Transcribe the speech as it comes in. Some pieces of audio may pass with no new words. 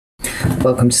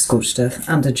Welcome to Scorched Earth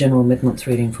and a general mid-month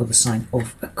reading for the sign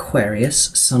of Aquarius,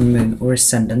 Sun, Moon or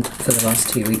Ascendant for the last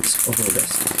 2 weeks of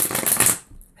August.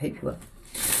 I hope you will.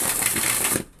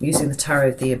 Using the Tarot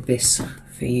of the Abyss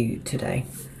for you today.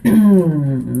 If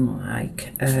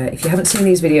you haven't seen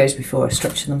these videos before, I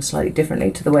structure them slightly differently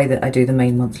to the way that I do the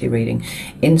main monthly reading,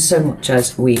 in so much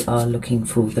as we are looking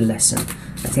for the lesson.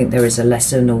 I think there is a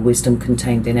lesson or wisdom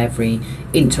contained in every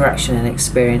interaction and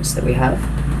experience that we have.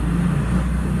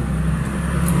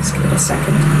 Let's give it a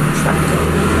second. Track it.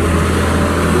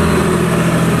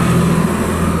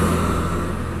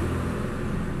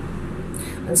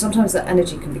 And sometimes that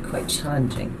energy can be quite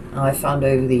challenging. I've found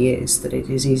over the years that it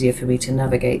is easier for me to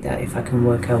navigate that if I can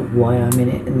work out why I'm in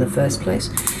it in the first place.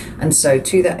 And so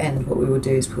to that end, what we will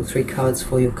do is pull 3 cards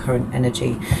for your current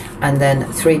energy, and then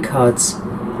 3 cards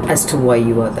as to why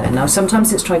you are there. Now,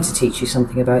 sometimes it's trying to teach you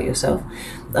something about yourself.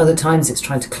 Other times it's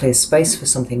trying to clear space for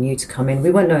something new to come in.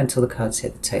 We won't know until the cards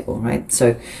hit the table, right?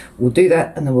 So we'll do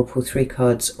that, and then we'll pull 3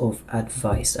 cards of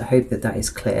advice. I hope that that is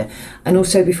clear. And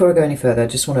also, before I go any further, I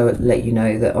just want to let you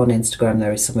know that on Instagram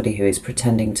there is somebody who is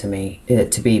pretending to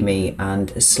be me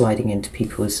and sliding into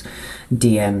people's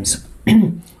DMs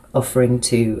offering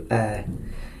to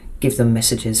give them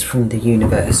messages from the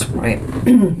universe, right?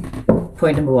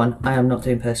 Point number 1, I am not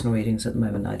doing personal readings at the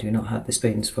moment. I do not have the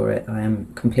spoons for it. I am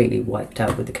completely wiped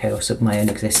out with the chaos of my own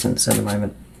existence at the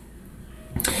moment.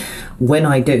 When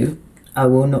I do, I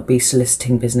will not be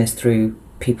soliciting business through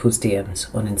people's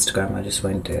DMs on Instagram. I just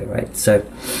won't do it, right? So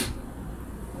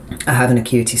I have an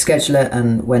Acuity scheduler,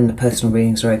 and when the personal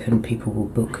readings are open, people will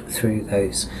book through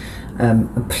those.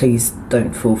 Please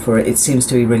don't fall for it. It seems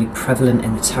to be really prevalent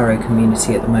in the tarot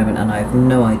community at the moment, and I have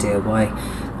no idea why.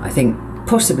 I think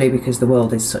possibly because the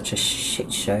world is such a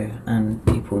shit show and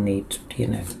people need, you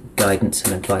know, guidance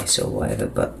and advice or whatever,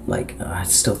 but like, I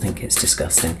still think it's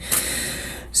disgusting.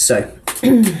 So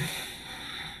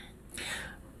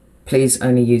please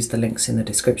only use the links in the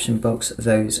description box.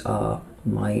 Those are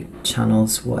my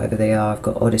channels, whatever they are. I've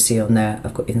got Odyssey on there,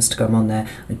 I've got Instagram on there.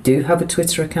 I do have a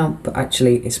Twitter account, but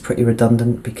actually it's pretty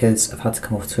redundant because I've had to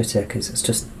come off Twitter because it's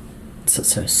just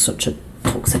such a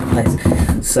toxic place.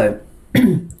 So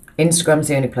Instagram's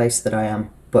the only place that I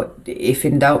am, but if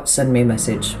in doubt, send me a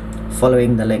message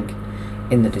following the link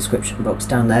in the description box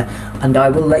down there, and I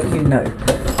will let you know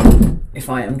if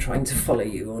I am trying to follow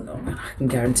you or not. I can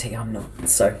guarantee I'm not.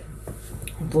 So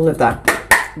with all of that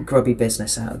grubby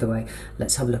business out of the way,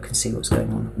 let's have a look and see what's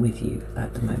going on with you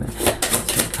at the moment.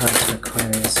 3 cards for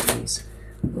Aquarius, please.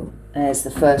 Ooh, there's the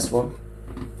first one.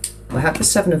 I have the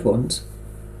 7 of Wands.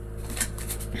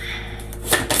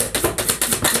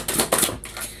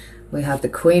 We have the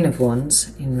Queen of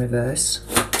Wands in reverse,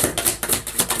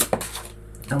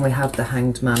 and we have the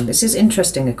Hanged Man. This is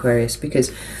interesting, Aquarius, because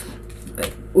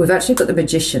we've actually got the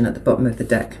Magician at the bottom of the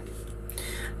deck.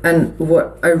 And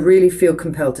what I really feel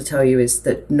compelled to tell you is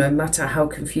that no matter how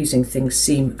confusing things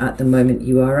seem at the moment,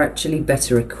 you are actually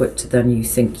better equipped than you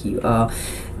think you are.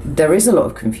 There is a lot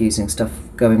of confusing stuff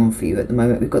going on for you at the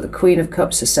moment. We've got the Queen of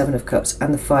Cups, the 7 of Cups,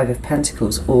 and the 5 of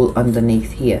Pentacles all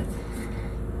underneath here.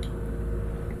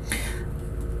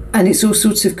 And it's all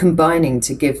sorts of combining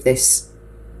to give this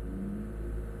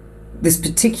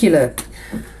particular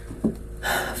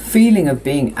feeling of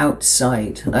being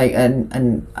outside.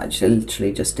 And actually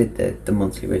literally just did the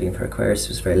monthly reading for Aquarius.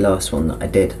 It was the very last one that I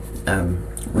did.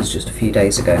 Was just a few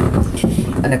days ago.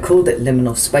 And I called it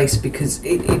liminal space because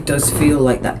it does feel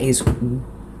like that is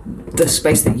the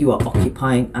space that you are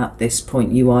occupying at this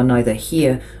point. You are neither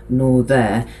here nor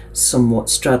there, somewhat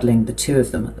straddling the two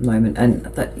of them at the moment. And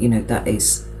that, you know, that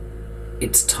is...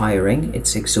 it's tiring,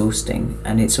 it's exhausting,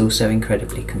 and it's also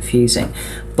incredibly confusing,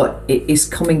 but it is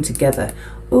coming together.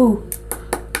 Oh,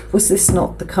 was this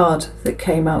not the card that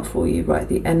came out for you right at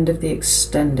the end of the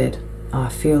extended? I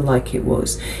feel like it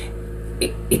was.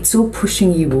 It's all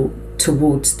pushing you all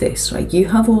towards this, right? You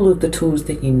have all of the tools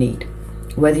that you need,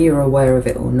 whether you're aware of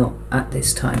it or not at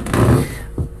this time.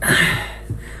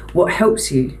 What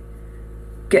helps you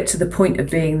get to the point of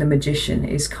being the Magician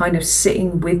is kind of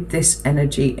sitting with this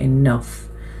energy enough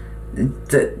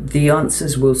that the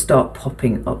answers will start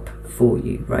popping up for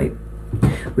you, right?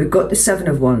 We've got the 7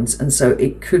 of Wands, and so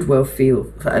it could well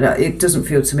feel, it doesn't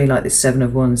feel to me like the 7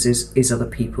 of Wands is other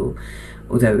people,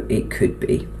 although it could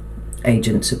be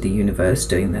agents of the universe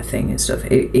doing their thing and stuff.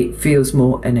 It feels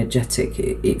more energetic.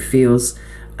 It feels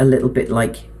a little bit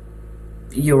like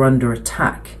you're under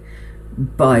attack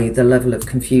by the level of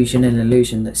confusion and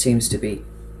illusion that seems to be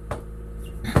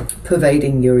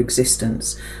pervading your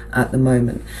existence at the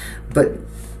moment. But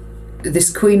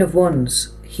this Queen of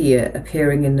Wands here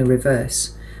appearing in the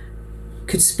reverse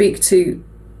could speak to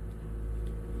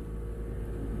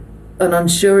an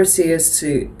unsurety as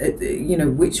to, you know,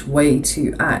 which way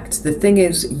to act. The thing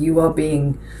is, you are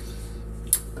being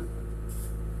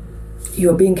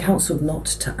counseled not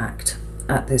to act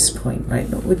at this point, right?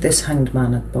 Not with this Hanged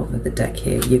Man at the bottom of the deck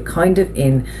here. You're kind of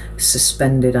in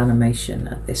suspended animation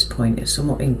at this point. You're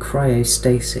somewhat in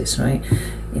cryostasis, right?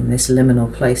 In this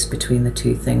liminal place between the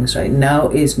two things, right? Now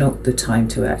is not the time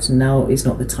to act. Now is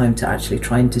not the time to actually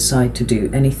try and decide to do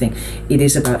anything. It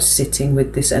is about sitting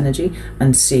with this energy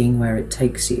and seeing where it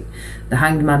takes you. The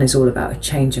Hanged Man is all about a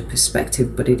change of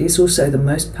perspective, but it is also the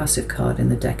most passive card in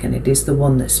the deck, and it is the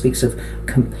one that speaks of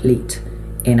complete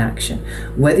inaction.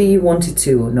 Whether you wanted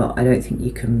to or not, I don't think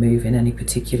you can move in any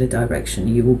particular direction.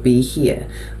 You will be here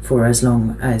for as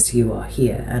long as you are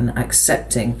here, and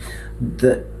accepting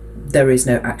that there is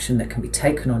no action that can be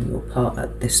taken on your part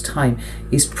at this time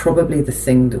is probably the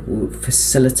thing that will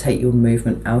facilitate your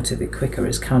movement out of it quicker,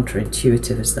 as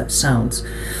counterintuitive as that sounds.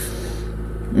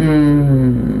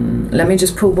 Let me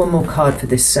just pull one more card for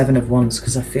this Seven of Wands,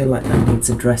 because I feel like that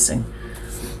needs addressing.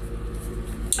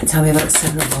 Tell me about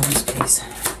Seven of Wands, please.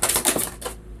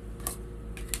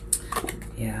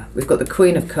 Yeah, we've got the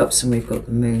Queen of Cups and we've got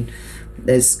the Moon.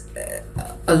 There's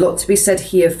a lot to be said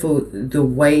here for the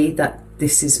way that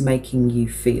this is making you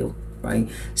feel, right?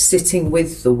 Sitting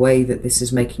with the way that this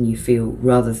is making you feel,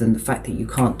 rather than the fact that you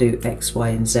can't do X, Y,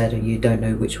 and Z, or you don't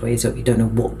know which way is up, you don't know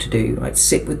what to do, right?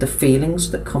 Sit with the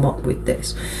feelings that come up with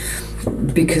this,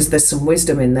 because there's some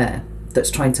wisdom in there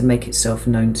that's trying to make itself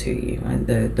known to you. Right?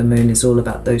 The Moon is all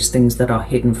about those things that are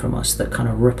hidden from us, that kind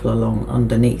of ripple along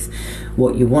underneath.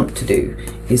 What you want to do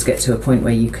is get to a point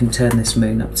where you can turn this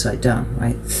Moon upside down,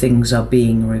 right? Things are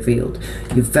being revealed.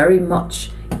 You're very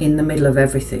much in the middle of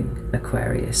everything,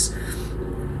 Aquarius,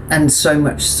 and so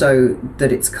much so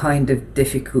that it's kind of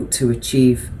difficult to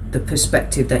achieve the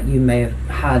perspective that you may have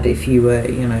had if you were,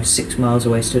 you know, 6 miles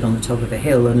away, stood on the top of a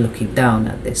hill and looking down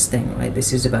at this thing, right?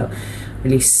 This is about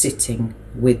really sitting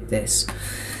with this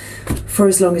for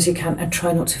as long as you can, and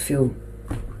try not to feel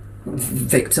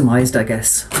victimized, I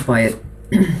guess, by it.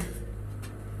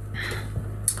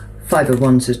 Five of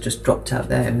Wands has just dropped out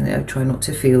there, and I try not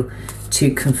to feel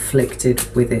too conflicted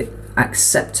with it.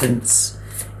 Acceptance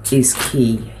is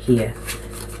key here.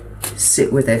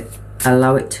 Sit with it,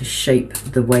 allow it to shape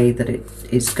the way that it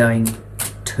is going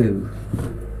to.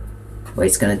 Well,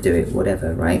 it's going to do it,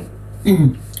 whatever, right?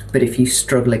 But if you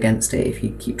struggle against it, if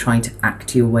you keep trying to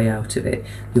act your way out of it,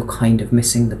 you're kind of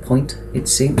missing the point, it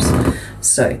seems.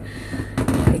 So,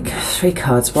 3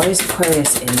 cards. Why is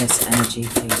Aquarius in this energy,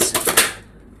 please?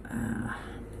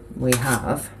 We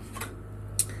have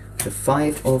the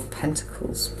 5 of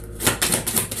Pentacles.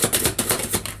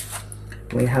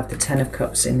 We have the 10 of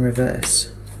Cups in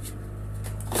reverse.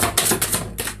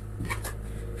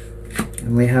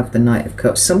 And we have the Knight of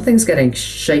Cups. Something's getting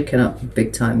shaken up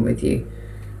big time with you.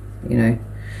 You know,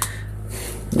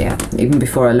 yeah, even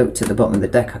before I looked at the bottom of the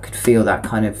deck, I could feel that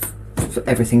kind of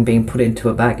everything being put into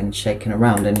a bag and shaken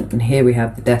around. And here we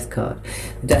have the Death card.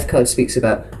 The Death card speaks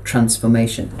about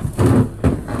transformation.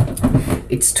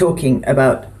 It's talking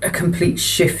about a complete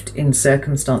shift in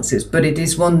circumstances, but it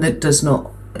is one that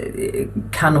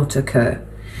cannot occur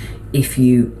if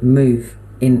you move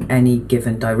in any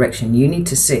given direction. You need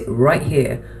to sit right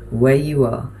here where you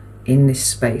are in this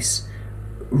space,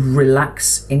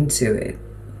 relax into it,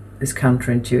 as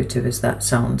counterintuitive as that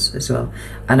sounds as well,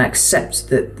 and accept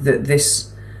that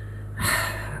this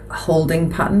holding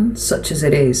pattern, such as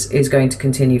it is going to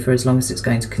continue for as long as it's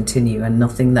going to continue, and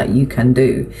nothing that you can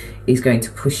do is going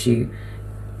to push you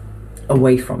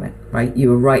away from it, right?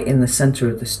 You are right in the center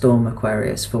of the storm,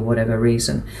 Aquarius, for whatever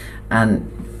reason, and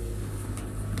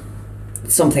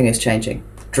something is changing,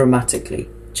 dramatically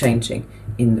changing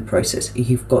in the process.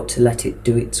 You've got to let it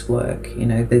do its work. You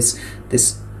know, there's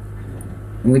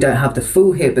we don't have the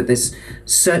Fool here, but there's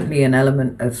certainly an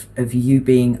element of you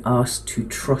being asked to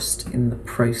trust in the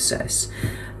process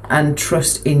and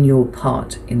trust in your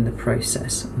part in the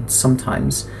process. And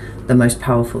sometimes the most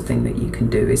powerful thing that you can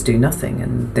do is do nothing,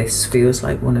 and this feels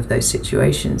like one of those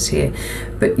situations here.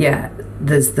 But yeah,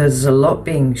 there's a lot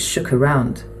being shook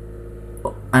around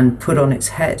and put on its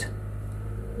head.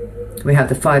 We have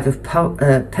the 5 of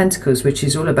Pentacles, which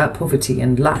is all about poverty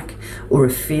and lack, or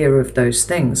a fear of those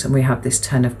things. And we have this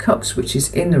 10 of Cups, which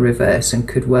is in the reverse and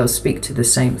could well speak to the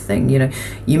same thing. You know,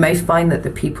 you may find that the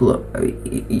people,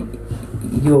 the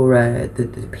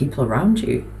people around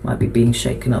you might be being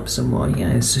shaken up somewhat. You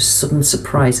know, it's just sudden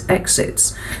surprise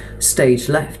exits, stage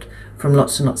left, from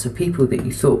lots and lots of people that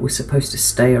you thought were supposed to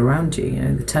stay around you. You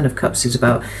know, the 10 of Cups is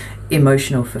about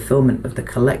emotional fulfillment of the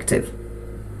collective,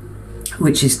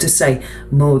 which is to say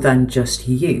more than just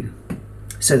you.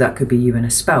 So that could be you and a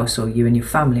spouse, or you and your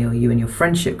family, or you and your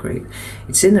friendship group.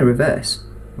 It's in the reverse,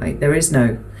 right? There is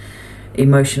no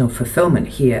emotional fulfillment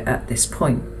here at this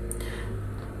point.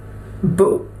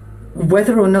 But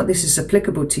whether or not this is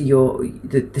applicable to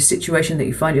the situation that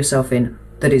you find yourself in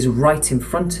that is right in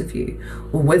front of you,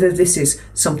 or whether this is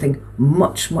something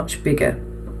much, much bigger,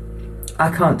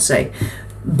 I can't say.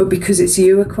 But because it's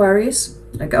you, Aquarius,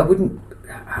 like I wouldn't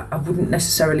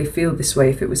necessarily feel this way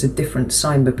if it was a different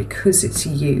sign, but because it's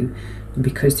you, and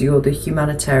because you're the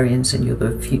humanitarians and you're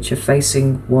the future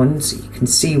facing ones, you can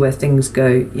see where things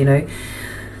go, you know,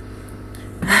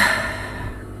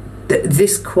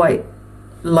 this quite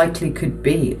likely could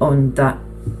be on that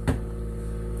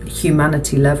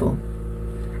humanity level.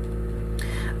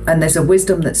 And there's a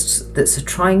wisdom that's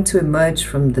trying to emerge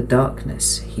from the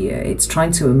darkness here. It's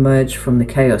trying to emerge from the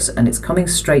chaos, and it's coming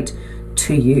straight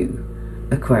to you,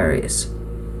 Aquarius,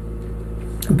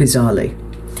 bizarrely,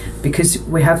 because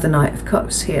we have the Knight of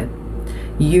Cups here.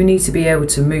 You need to be able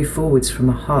to move forwards from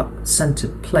a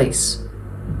heart-centered place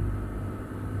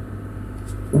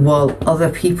while other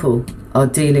people are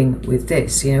dealing with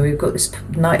this. You know, we've got this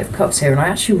Knight of Cups here, and I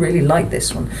actually really like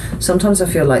this one. Sometimes I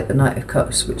feel like the Knight of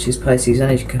Cups, which is Pisces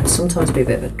energy, can sometimes be a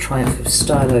bit of a triumph of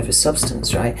style over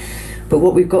substance, right? But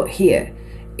what we've got here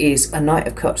is a Knight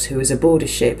of Cups who is aboard a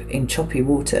ship in choppy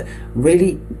water,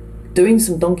 really doing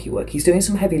some donkey work. He's doing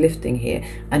some heavy lifting here,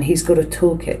 and he's got a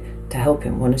toolkit to help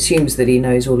him. One assumes that he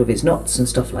knows all of his knots and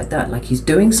stuff like that. Like, he's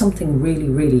doing something really,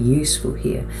 really useful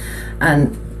here.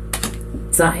 And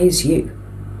that is you.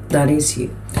 That is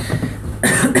you.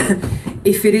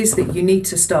 If it is that you need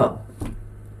to start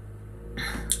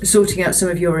sorting out some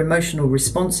of your emotional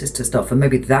responses to stuff, and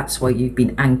maybe that's why you've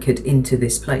been anchored into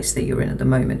this place that you're in at the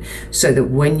moment, so that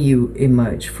when you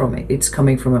emerge from it, it's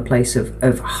coming from a place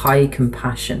of high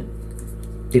compassion,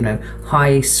 you know,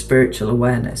 high spiritual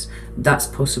awareness. That's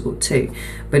possible too.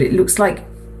 But it looks like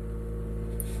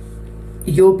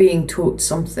you're being taught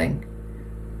something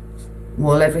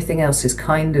while everything else is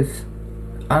kind of,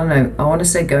 I don't know, I want to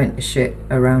say going to shit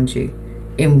around you,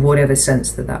 in whatever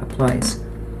sense that applies.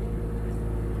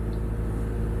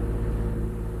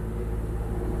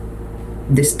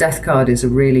 This Death card is a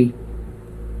really,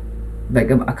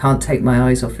 like, I can't take my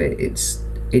eyes off it.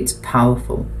 It's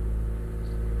powerful.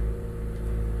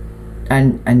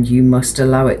 And you must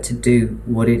allow it to do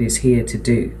what it is here to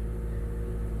do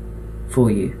for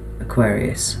you,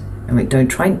 Aquarius. I mean, don't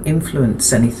try and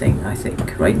influence anything, I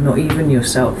think, right? Not even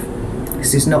yourself.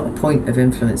 Because it's not a point of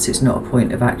influence, it's not a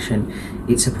point of action.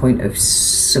 It's a point of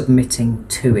submitting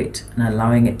to it and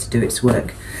allowing it to do its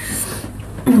work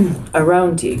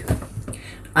around you,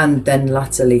 and then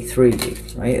latterly through you,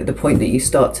 right? At the point that you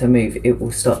start to move, it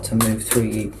will start to move through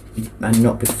you and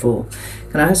not before.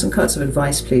 Can I have some cards of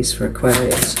advice, please, for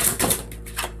Aquarius?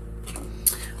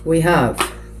 We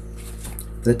have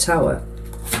the Tower.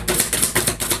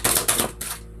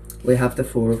 We have the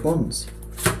Four of Wands.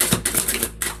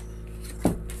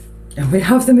 And we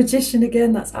have the Magician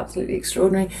again. That's absolutely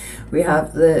extraordinary. We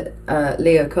have the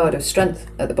Leo card of Strength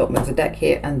at the bottom of the deck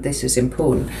here, and this is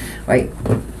important, right?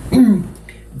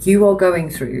 You are going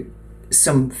through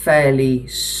some fairly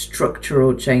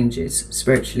structural changes,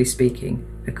 spiritually speaking,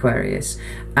 Aquarius.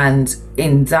 And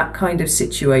in that kind of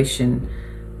situation,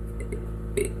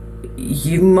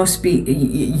 you must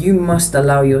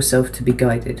allow yourself to be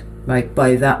guided, right,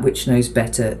 by that which knows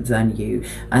better than you.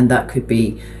 And that could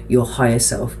be your higher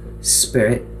self,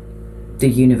 spirit, the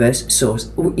universe,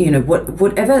 source, you know,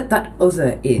 whatever that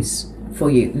other is for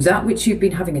you, that which you've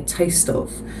been having a taste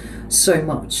of so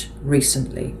much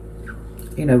recently,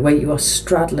 you know, where you are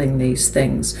straddling these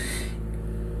things.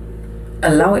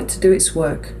 Allow it to do its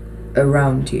work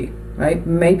around you, right?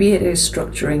 Maybe it is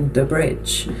structuring the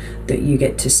bridge that you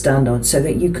get to stand on so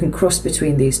that you can cross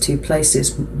between these two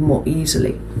places more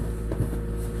easily.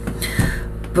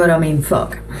 But I mean,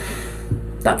 fuck,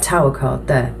 that Tower card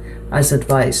there as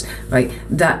advice, right?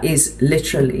 That is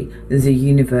literally the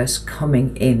universe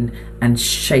coming in and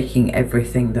shaking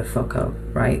everything the fuck up,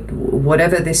 right?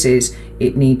 Whatever this is,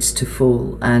 it needs to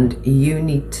fall, and you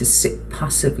need to sit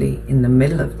passively in the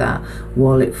middle of that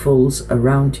while it falls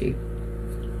around you,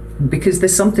 because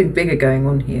there's something bigger going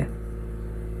on here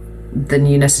than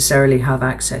you necessarily have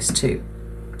access to,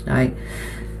 right?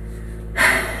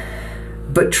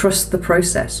 But trust the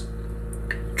process.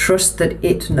 Trust that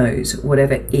it knows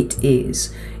whatever it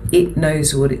is. It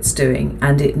knows what it's doing,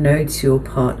 and it knows your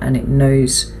part, and it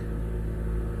knows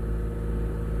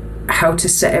how to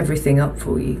set everything up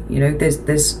for you. You know,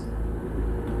 there's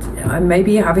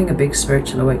maybe you're having a big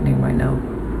spiritual awakening right now,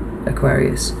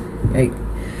 Aquarius. Like,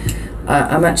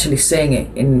 I'm actually seeing it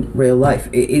in real life.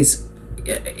 It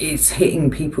it's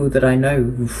hitting people that I know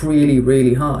really,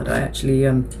 really hard. I actually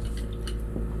had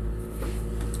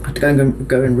to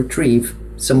go and retrieve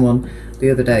someone the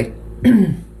other day,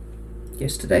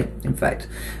 yesterday in fact,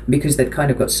 because they'd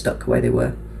kind of got stuck where they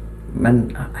were,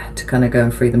 and I had to kind of go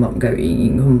and free them up and go, you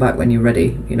can come back when you're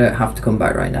ready. You don't have to come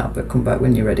back right now, but come back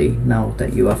when you're ready, now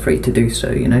that you are free to do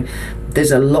so. You know,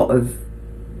 there's a lot of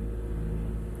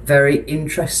very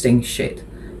interesting shit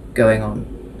going on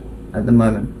at the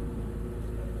moment.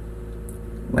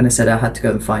 When I said I had to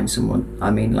go and find someone, I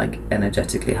mean like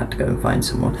energetically had to go and find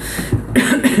someone.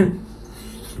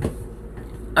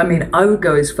 I mean, I would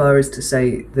go as far as to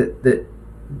say that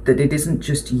it isn't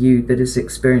just you that is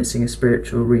experiencing a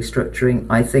spiritual restructuring.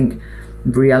 I think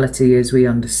reality as we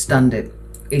understand it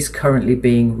is currently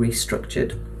being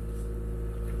restructured.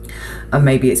 And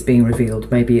maybe it's being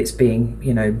revealed, maybe it's being,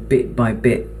 you know, bit by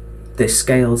bit, the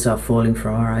scales are falling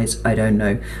from our eyes, I don't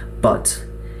know. But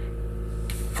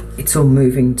it's all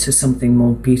moving to something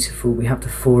more beautiful. We have the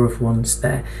Four of Wands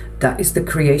there. That is the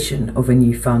creation of a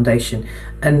new foundation.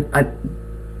 And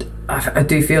I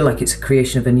do feel like it's a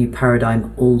creation of a new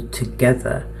paradigm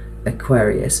altogether,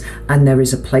 Aquarius. And there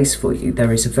is a place for you.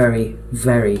 There is a very,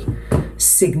 very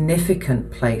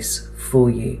significant place for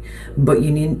you. But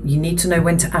you need to know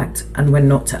when to act and when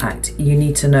not to act. You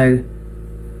need to know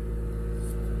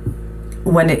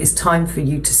when it is time for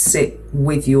you to sit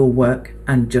with your work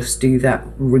and just do that,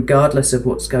 regardless of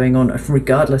what's going on,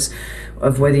 regardless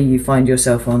of whether you find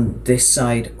yourself on this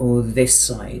side or this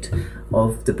side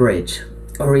of the bridge,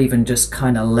 or even just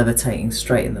kind of levitating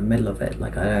straight in the middle of it,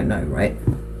 like, I don't know, right?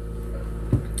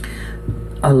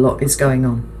 A lot is going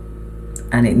on,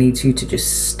 and it needs you to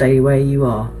just stay where you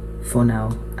are for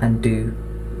now and do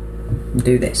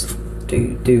this,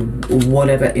 do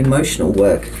whatever emotional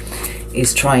work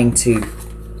is trying to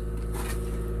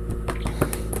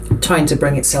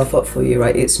bring itself up for you,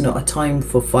 right? It's not a time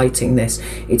for fighting this.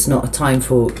 It's not a time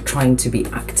for trying to be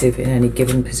active in any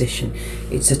given position.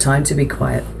 It's a time to be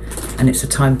quiet, and it's a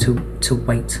time to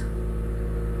wait.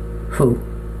 Whew.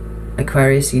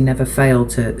 Aquarius, you never fail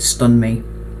to stun me.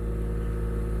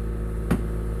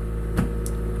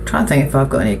 I'm trying to think if I've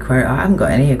got any Aquarius. I haven't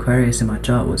got any Aquarius in my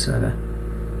chart whatsoever,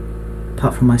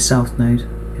 apart from my South Node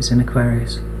is in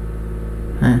Aquarius.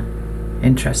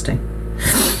 Interesting.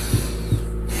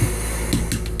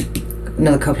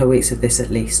 Another couple of weeks of this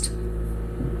at least,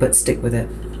 but stick with it,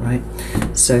 right?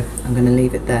 So I'm going to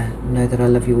leave it there. Know that I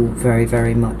love you all very,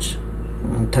 very much.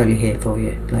 I'm totally here for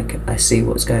you. Like, I see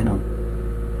what's going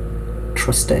on.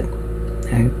 Trust it.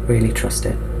 No, really trust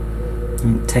it.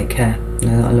 And take care.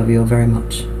 Know that I love you all very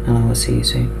much, and I will see you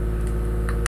soon.